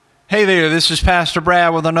Hey there, this is Pastor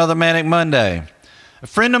Brad with another Manic Monday. A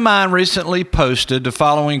friend of mine recently posted the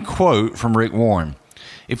following quote from Rick Warren.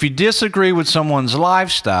 If you disagree with someone's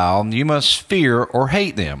lifestyle, you must fear or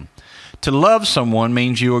hate them. To love someone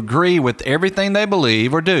means you agree with everything they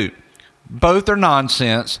believe or do. Both are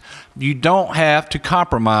nonsense. You don't have to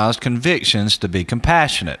compromise convictions to be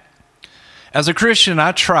compassionate. As a Christian,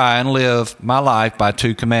 I try and live my life by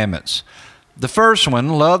 2 commandments. The first one,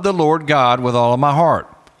 love the Lord God with all of my heart.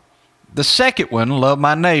 The second one, love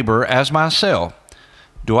my neighbor as myself.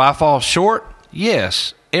 Do I fall short?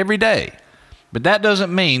 Yes, every day. But that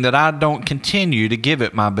doesn't mean that I don't continue to give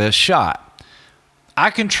it my best shot. I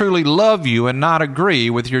can truly love you and not agree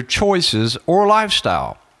with your choices or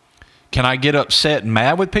lifestyle. Can I get upset and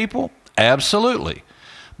mad with people? Absolutely.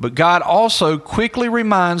 But God also quickly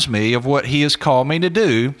reminds me of what He has called me to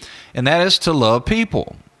do, and that is to love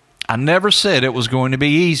people. I never said it was going to be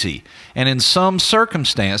easy, and in some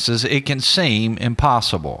circumstances it can seem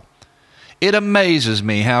impossible. It amazes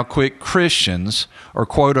me how quick Christians, or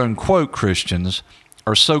quote-unquote Christians,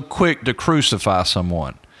 are so quick to crucify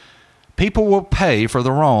someone. People will pay for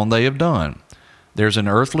the wrong they have done. There's an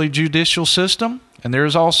earthly judicial system, and there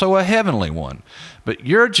is also a heavenly one. But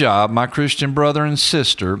your job, my Christian brother and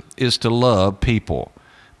sister, is to love people.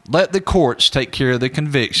 Let the courts take care of the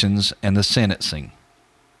convictions and the sentencing.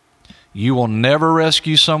 You will never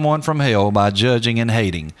rescue someone from hell by judging and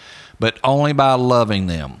hating, but only by loving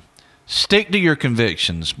them. Stick to your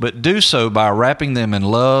convictions, but do so by wrapping them in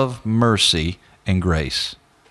love, mercy, and grace.